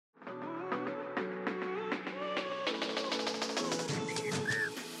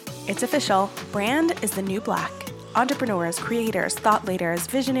It's official. Brand is the new black. Entrepreneurs, creators, thought leaders,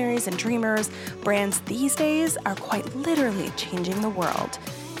 visionaries, and dreamers, brands these days are quite literally changing the world.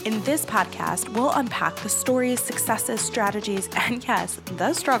 In this podcast, we'll unpack the stories, successes, strategies, and yes,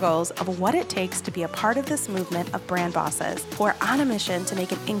 the struggles of what it takes to be a part of this movement of brand bosses who are on a mission to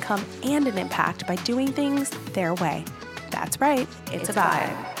make an income and an impact by doing things their way. That's right, it's a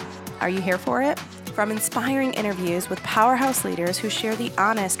vibe. Are you here for it? From inspiring interviews with powerhouse leaders who share the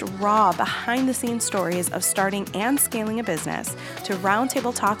honest, raw, behind-the-scenes stories of starting and scaling a business, to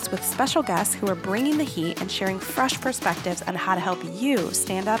roundtable talks with special guests who are bringing the heat and sharing fresh perspectives on how to help you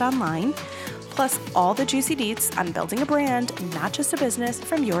stand out online, plus all the juicy deets on building a brand, not just a business,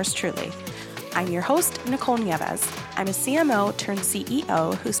 from yours truly. I'm your host, Nicole Nieves. I'm a CMO turned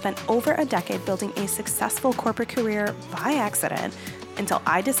CEO who spent over a decade building a successful corporate career by accident until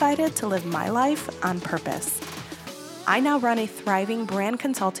I decided to live my life on purpose. I now run a thriving brand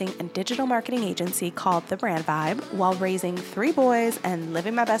consulting and digital marketing agency called The Brand Vibe while raising 3 boys and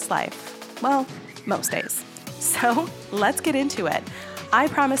living my best life. Well, most days. So let's get into it. I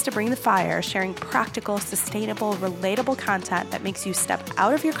promise to bring the fire, sharing practical, sustainable, relatable content that makes you step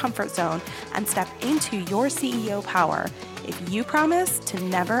out of your comfort zone and step into your CEO power if you promise to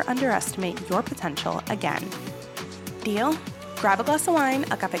never underestimate your potential again. Deal? Grab a glass of wine,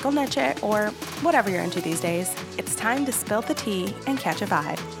 a café con leche, or whatever you're into these days. It's time to spill the tea and catch a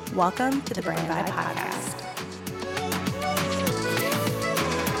vibe. Welcome to the Brand Vibe Podcast.